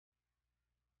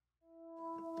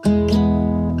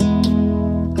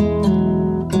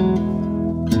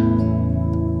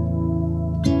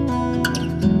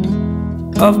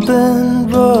I've been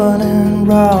running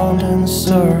round in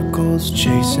circles,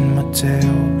 chasing my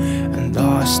tail and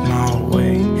lost my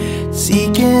way,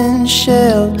 seeking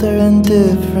shelter in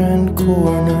different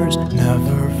corners,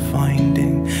 never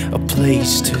finding a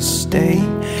place to stay.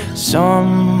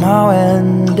 Somehow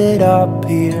ended up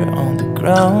here on the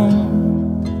ground.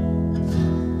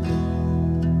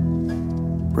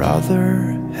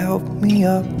 Brother, help me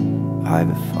up,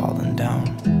 I've fallen down.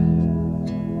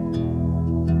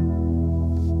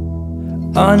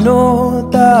 I know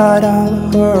that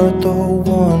I'll hurt the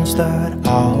ones that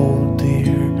I hold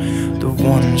dear, the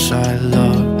ones I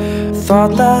love.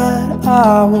 Thought that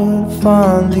I would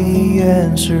find the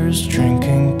answers,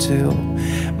 drinking till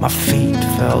my feet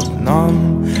felt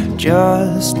numb,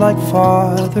 just like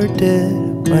Father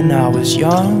did when I was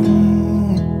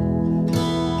young.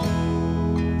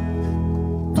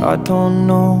 I don't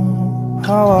know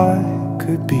how I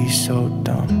could be so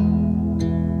dumb.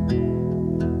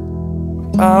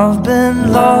 I've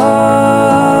been lost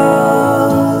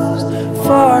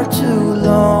far too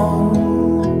long.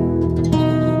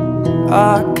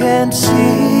 I can't see,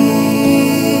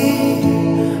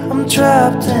 I'm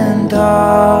trapped in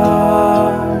darkness.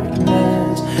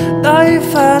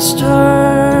 Life has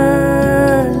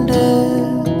turned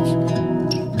its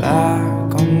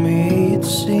back on me, it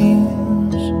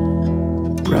seems.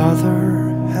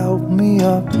 Brother, help me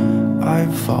up,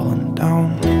 I've fallen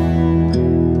down.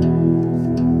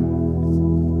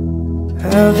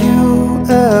 Have you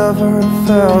ever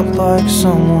felt like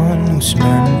someone who's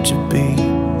meant to be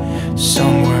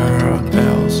somewhere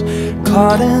else,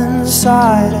 caught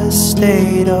inside a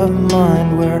state of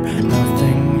mind where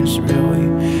nothing is really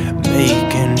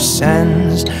making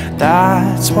sense?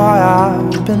 That's why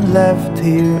I've been left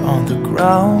here on the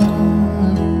ground.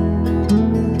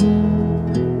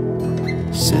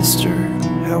 Sister,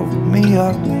 help me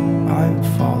up, I've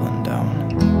fallen down.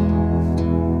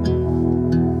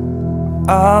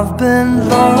 I've been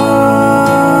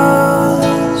lost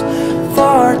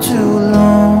far too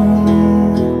long.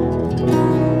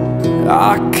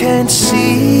 I can't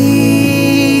see,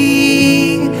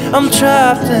 I'm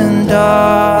trapped in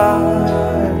darkness.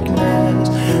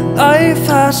 Life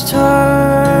has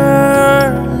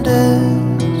turned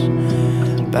its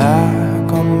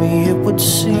back on me, it would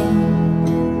seem.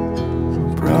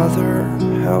 Brother,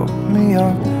 help me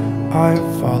up, I've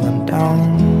fallen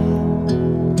down.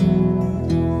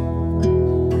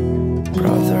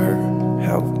 Brother,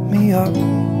 help me up,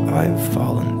 I've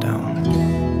fallen down.